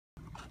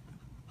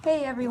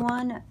Hey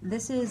everyone,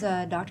 this is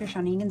Dr.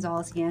 Shawneen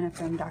Gonzalez again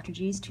from Dr.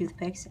 G's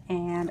Toothpicks,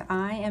 and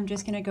I am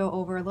just going to go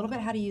over a little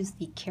bit how to use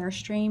the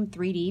CareStream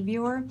 3D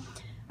viewer.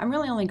 I'm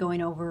really only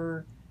going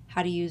over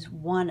how to use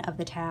one of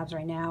the tabs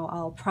right now.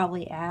 I'll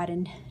probably add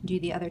and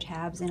do the other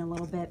tabs in a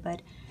little bit,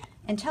 but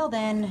until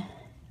then,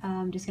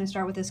 I'm just going to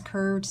start with this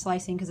curved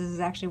slicing because this is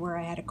actually where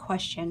I had a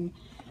question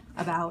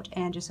about,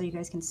 and just so you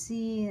guys can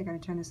see, I'm going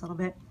to turn this a little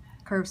bit.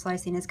 Curved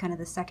slicing is kind of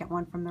the second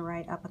one from the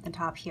right up at the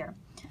top here.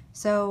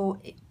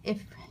 So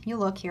if you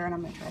look here, and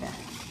I'm going to try to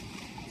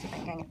see if I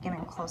can get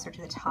in closer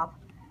to the top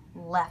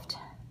left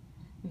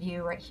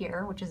view right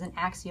here, which is an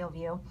axial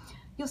view,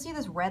 you'll see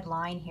this red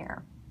line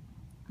here.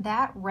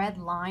 That red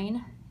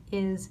line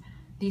is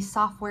the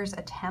software's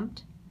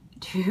attempt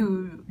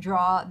to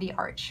draw the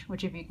arch,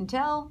 which, if you can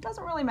tell,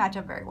 doesn't really match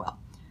up very well.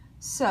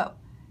 So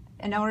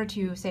in order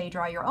to, say,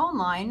 draw your own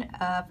line,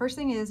 first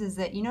thing is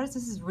that you notice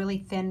this is really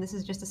thin. This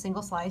is just a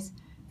single slice.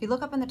 If you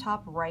look up in the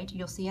top right,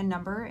 you'll see a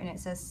number and it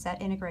says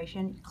set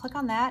integration. Click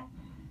on that.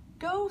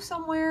 Go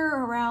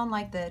somewhere around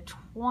like the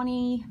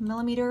 20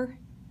 millimeter.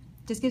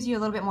 Just gives you a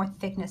little bit more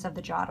thickness of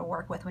the jaw to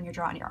work with when you're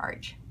drawing your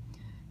arch.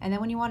 And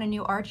then when you want a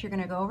new arch, you're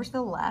going to go over to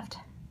the left.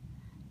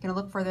 You're going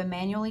to look for the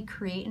manually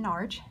create an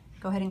arch.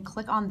 Go ahead and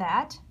click on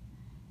that.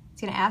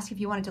 It's going to ask if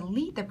you want to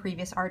delete the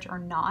previous arch or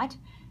not.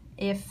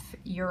 If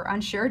you're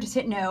unsure, just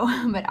hit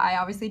no, but I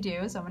obviously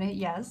do, so I'm going to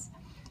hit yes.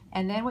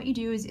 And then what you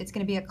do is it's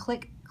going to be a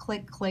click,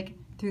 click, click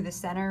through the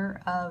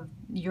center of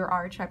your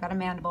arch. I've got a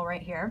mandible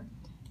right here.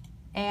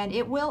 And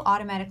it will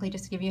automatically,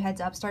 just to give you a heads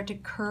up, start to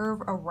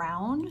curve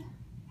around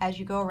as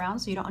you go around,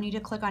 so you don't need to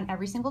click on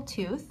every single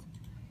tooth.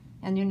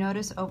 And you'll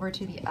notice over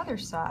to the other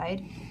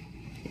side,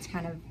 it's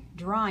kind of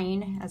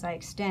drawing as I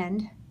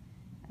extend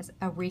as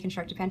a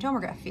reconstructed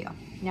pantomograph view.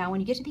 Now when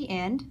you get to the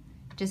end,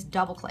 just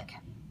double click.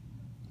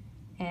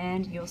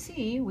 And you'll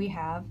see we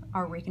have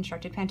our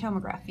reconstructed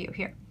pantomograph view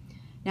here.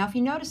 Now if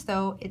you notice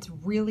though, it's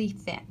really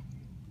thin,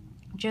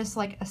 just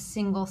like a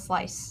single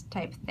slice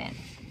type thin.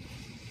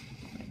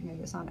 Move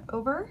this on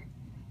over.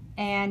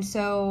 And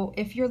so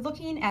if you're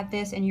looking at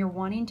this and you're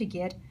wanting to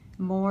get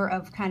more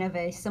of kind of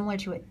a similar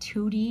to a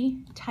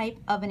 2D type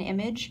of an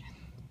image,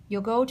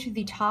 you'll go to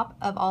the top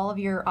of all of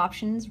your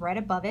options right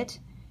above it.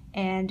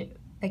 And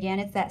again,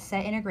 it's that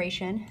set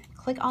integration.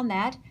 Click on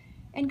that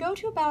and go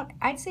to about,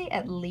 I'd say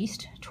at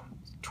least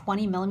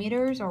 20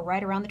 millimeters or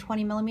right around the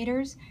 20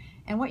 millimeters.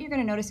 And what you're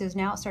going to notice is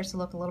now it starts to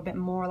look a little bit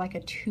more like a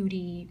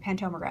 2D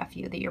pantomograph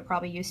view that you're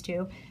probably used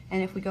to.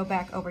 And if we go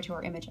back over to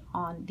our image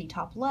on the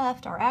top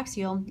left, our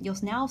axial, you'll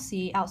now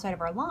see outside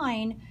of our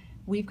line,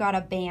 we've got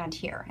a band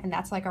here. And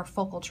that's like our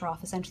focal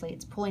trough, essentially.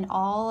 It's pulling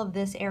all of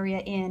this area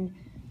in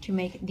to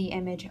make the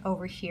image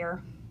over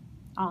here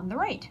on the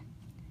right.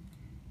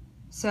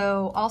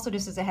 So also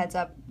just as a heads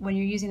up, when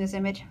you're using this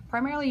image,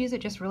 primarily use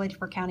it just really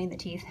for counting the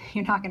teeth.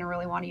 You're not going to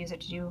really want to use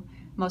it to do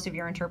most of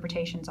your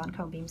interpretations on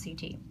cone beam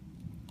CT.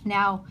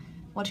 Now,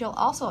 what you'll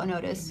also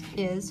notice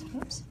is,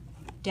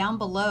 down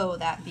below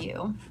that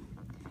view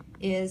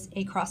is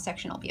a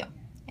cross-sectional view.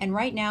 And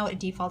right now it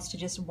defaults to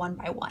just 1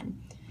 by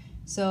 1.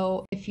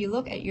 So if you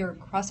look at your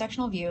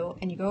cross-sectional view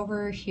and you go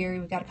over here,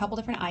 we've got a couple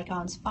different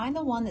icons. Find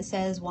the one that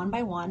says 1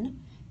 by 1.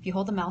 If you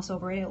hold the mouse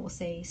over it, it will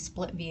say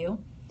split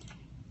view.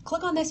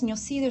 Click on this and you'll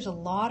see there's a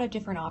lot of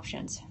different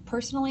options.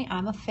 Personally,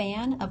 I'm a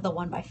fan of the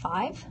 1 by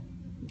 5.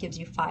 It gives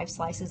you 5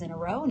 slices in a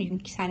row, and you can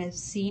kind of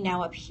see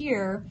now up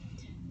here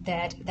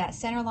that that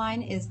center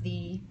line is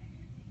the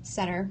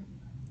center,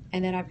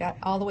 and then I've got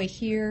all the way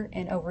here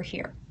and over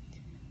here.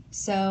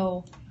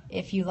 So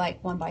if you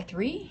like 1 by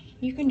 3,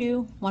 you can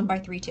do 1 by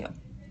 3 too.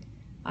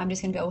 I'm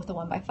just going to go with the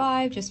 1 by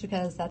 5 just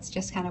because that's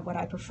just kind of what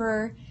I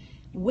prefer.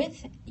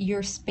 With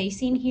your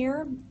spacing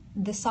here,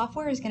 the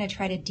software is going to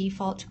try to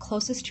default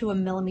closest to a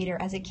millimeter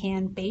as it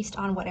can based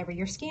on whatever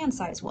your scan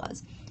size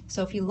was.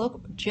 So if you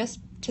look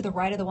just to the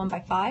right of the 1 by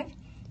 5,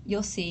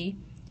 you'll see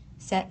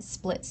set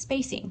split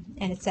spacing,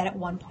 and it's set at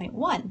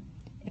 1.1.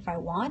 If I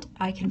want,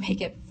 I can make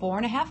it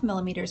 4.5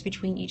 millimeters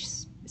between each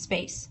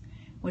space,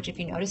 which if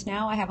you notice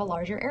now, I have a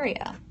larger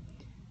area.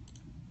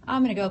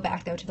 I'm going to go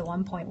back though to the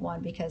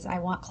 1.1 because I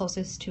want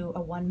closest to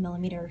a 1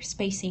 millimeter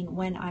spacing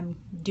when I'm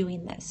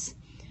doing this.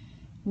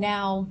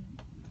 Now,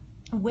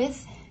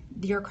 with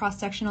your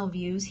cross-sectional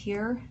views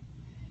here,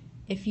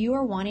 if you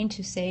are wanting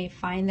to, say,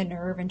 find the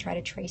nerve and try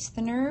to trace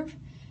the nerve,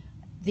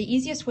 the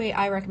easiest way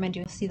I recommend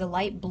doing is see the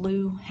light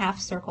blue half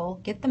circle,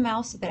 get the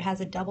mouse that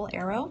has a double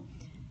arrow,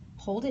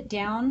 hold it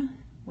down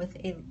with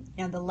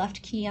the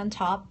left key on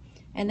top,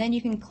 and then you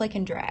can click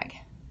and drag.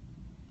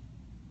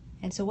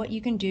 And so what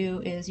you can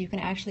do is you can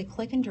actually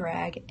click and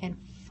drag and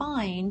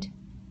find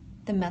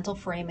the mental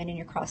foramen in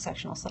your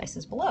cross-sectional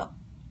slices below.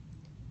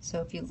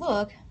 So if you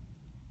look,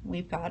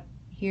 we've got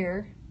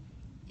here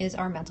is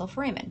our mental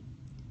foramen.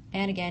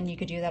 And again, you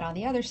could do that on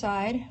the other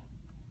side.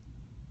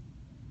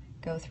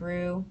 Go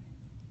through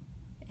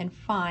and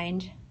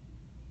find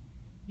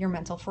your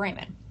mental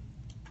foramen.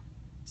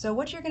 So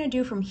what you're going to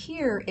do from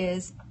here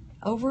is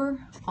over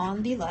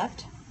on the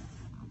left,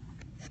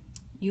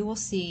 you will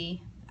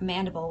see a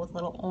mandible with a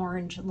little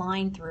orange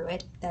line through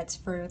it. That's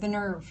for the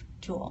nerve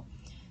tool.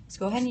 So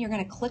go ahead and you're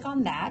going to click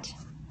on that,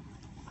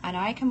 and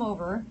I come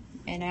over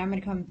and I'm going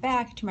to come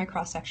back to my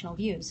cross-sectional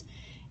views.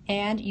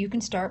 And you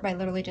can start by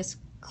literally just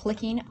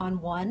clicking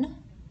on one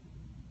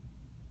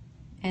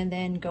and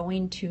then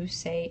going to,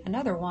 say,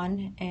 another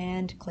one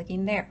and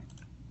clicking there.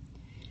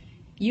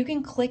 You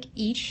can click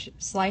each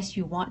slice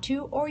you want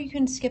to, or you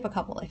can skip a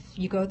couple. If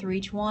you go through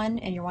each one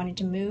and you're wanting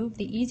to move,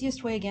 the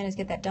easiest way again is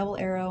get that double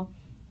arrow,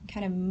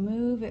 kind of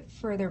move it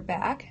further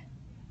back,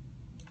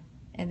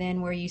 and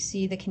then where you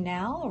see the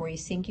canal, or where you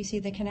think you see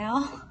the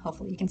canal,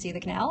 hopefully you can see the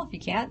canal. If you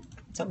can't,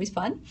 it's always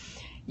fun.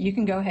 You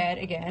can go ahead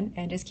again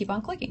and just keep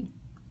on clicking.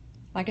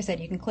 Like I said,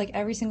 you can click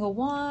every single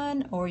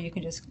one, or you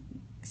can just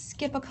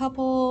skip a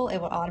couple. It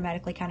will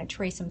automatically kind of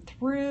trace them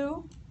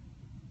through.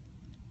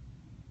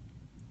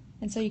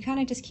 And so you kind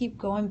of just keep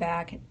going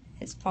back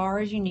as far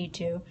as you need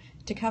to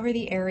cover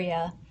the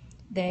area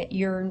that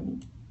you're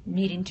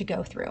needing to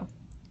go through.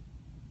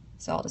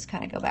 So I'll just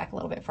kind of go back a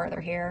little bit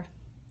further here.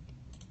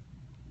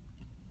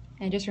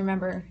 And just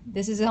remember,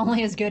 this is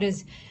only as good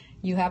as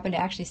you happen to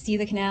actually see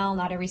the canal.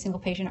 Not every single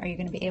patient are you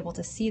going to be able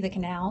to see the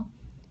canal.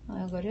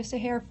 I'll go just a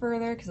hair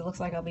further because it looks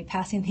like I'll be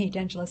passing the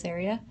edentulous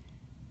area.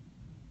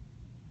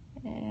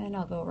 And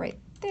I'll go right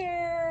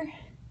there.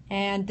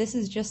 And this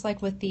is just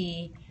like with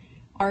the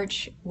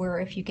arch,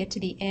 where if you get to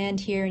the end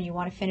here and you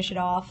want to finish it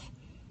off,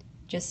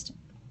 just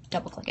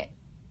double click it.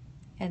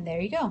 And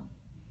there you go.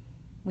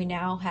 We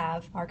now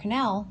have our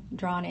canal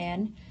drawn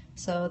in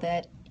so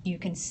that you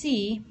can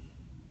see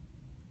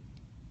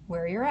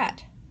where you're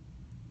at.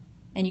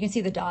 And you can see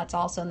the dots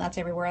also, and that's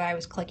everywhere I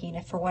was clicking.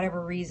 If for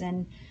whatever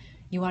reason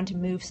you want to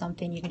move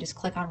something, you can just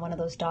click on one of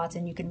those dots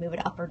and you can move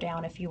it up or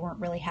down if you weren't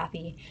really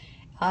happy.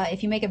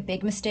 If you make a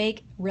big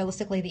mistake,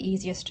 realistically the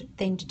easiest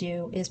thing to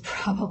do is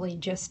probably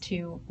just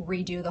to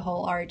redo the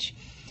whole arch.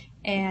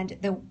 And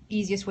the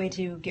easiest way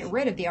to get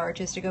rid of the arch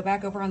is to go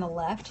back over on the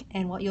left,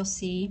 and what you'll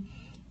see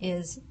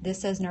is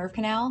this says nerve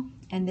canal,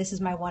 and this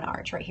is my one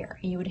arch right here.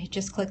 And you would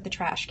just click the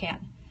trash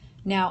can.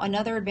 Now,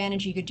 another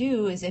advantage you could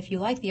do is if you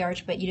like the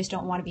arch but you just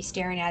don't want to be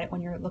staring at it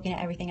when you're looking at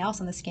everything else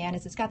on the scan,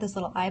 is it's got this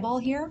little eyeball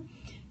here,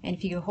 and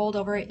if you hold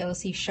over it, it'll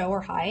see show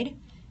or hide.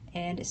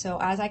 And so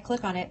as I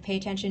click on it, pay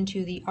attention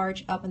to the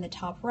arch up in the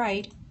top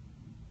right.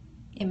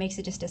 It makes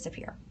it just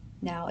disappear.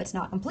 Now, it's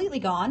not completely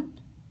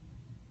gone,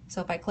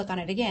 so if I click on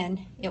it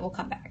again, it will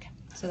come back.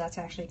 So that's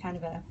actually kind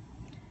of a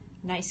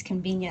nice,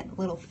 convenient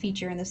little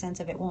feature in the sense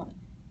of it won't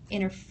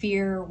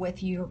interfere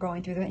with you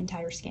going through the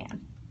entire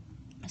scan.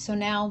 So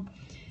now,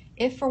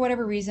 if for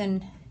whatever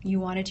reason you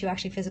wanted to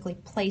actually physically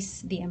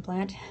place the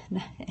implant,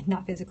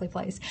 not physically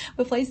place,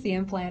 but place the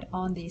implant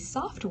on the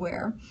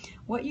software,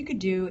 what you could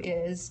do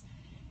is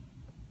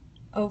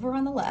over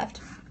on the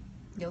left,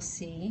 you'll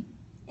see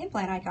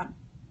implant icon.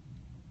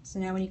 So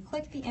now when you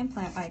click the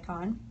implant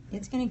icon,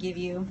 it's going to give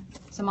you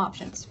some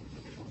options.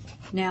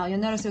 Now you'll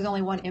notice there's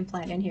only one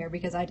implant in here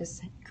because I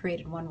just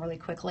created one really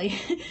quickly.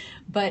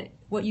 But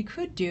what you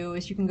could do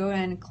is you can go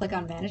ahead and click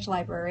on Manage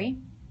Library.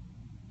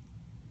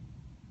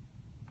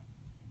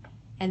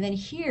 And then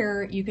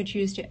here you could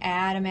choose to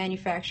add a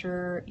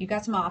manufacturer. You've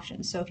got some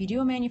options. So if you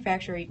do a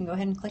manufacturer, you can go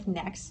ahead and click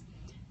Next.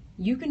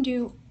 You can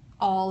do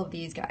all of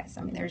these guys.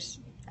 I mean, there's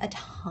a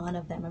ton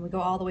of them, and we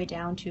go all the way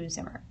down to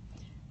Zimmer.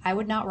 I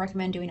would not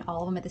recommend doing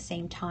all of them at the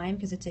same time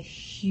because it's a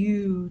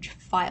huge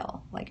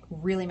file, like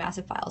really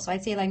massive file. So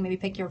I'd say like maybe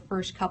pick your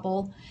first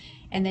couple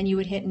and then you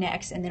would hit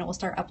Next, and then it will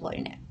start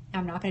uploading it.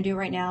 I'm not going to do it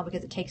right now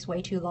because it takes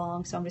way too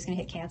long, so I'm just going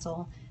to hit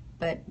cancel.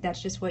 But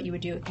that's just what you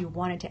would do if you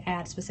wanted to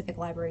add specific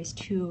libraries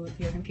to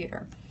your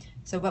computer.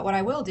 So, but what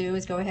I will do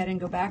is go ahead and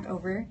go back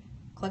over,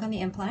 click on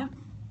the implant,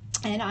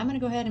 and I'm going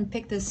to go ahead and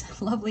pick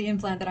this lovely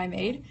implant that I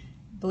made.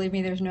 Believe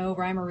me, there's no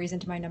rhyme or reason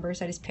to my number,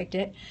 so I just picked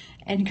it,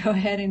 and go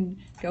ahead and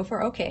go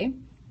for OK,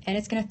 and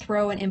it's going to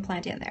throw an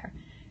implant in there.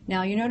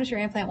 Now you notice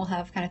your implant will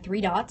have kind of 3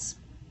 dots.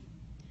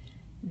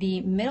 The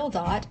middle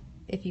dot,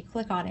 if you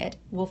click on it,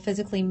 will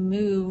physically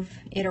move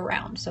it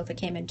around. So if it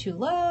came in too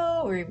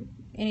low or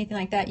anything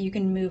like that, you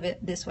can move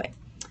it this way.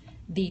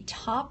 The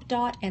top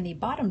dot and the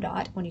bottom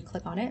dot, when you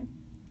click on it,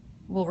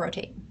 will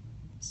rotate.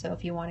 So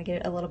if you want to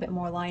get it a little bit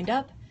more lined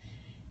up.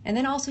 And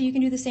then also you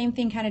can do the same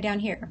thing kind of down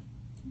here.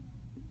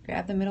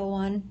 Grab the middle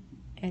one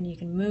and you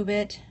can move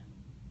it.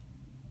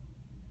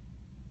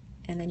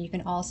 And then you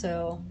can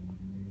also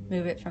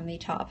move it from the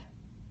top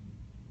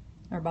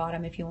or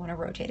bottom if you want to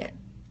rotate it.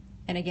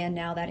 And again,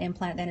 now that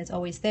implant then is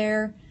always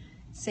there.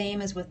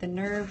 Same as with the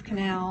nerve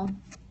canal.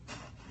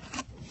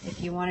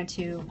 If you wanted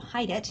to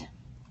hide it,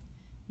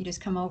 you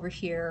just come over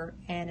here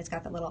and it's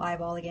got that little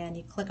eyeball again.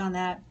 You click on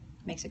that,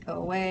 makes it go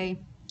away,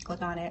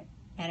 click on it,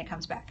 and it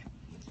comes back.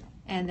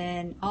 And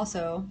then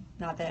also,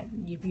 not that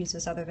you've used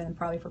this other than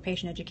probably for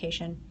patient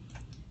education,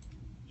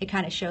 it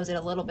kind of shows it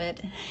a little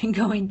bit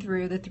going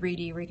through the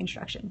 3D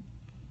reconstruction,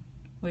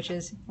 which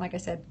is, like I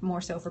said,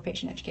 more so for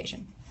patient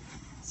education.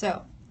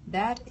 So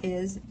that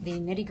is the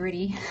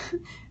nitty-gritty,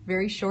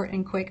 very short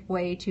and quick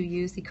way to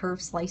use the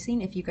curve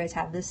slicing if you guys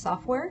have this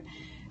software.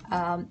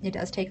 It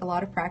does take a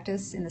lot of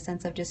practice in the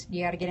sense of just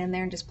you got to get in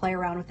there and just play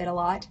around with it a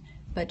lot.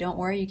 but don't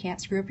worry, you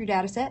can't screw up your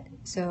data set.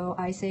 So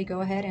I say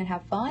go ahead and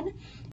have fun,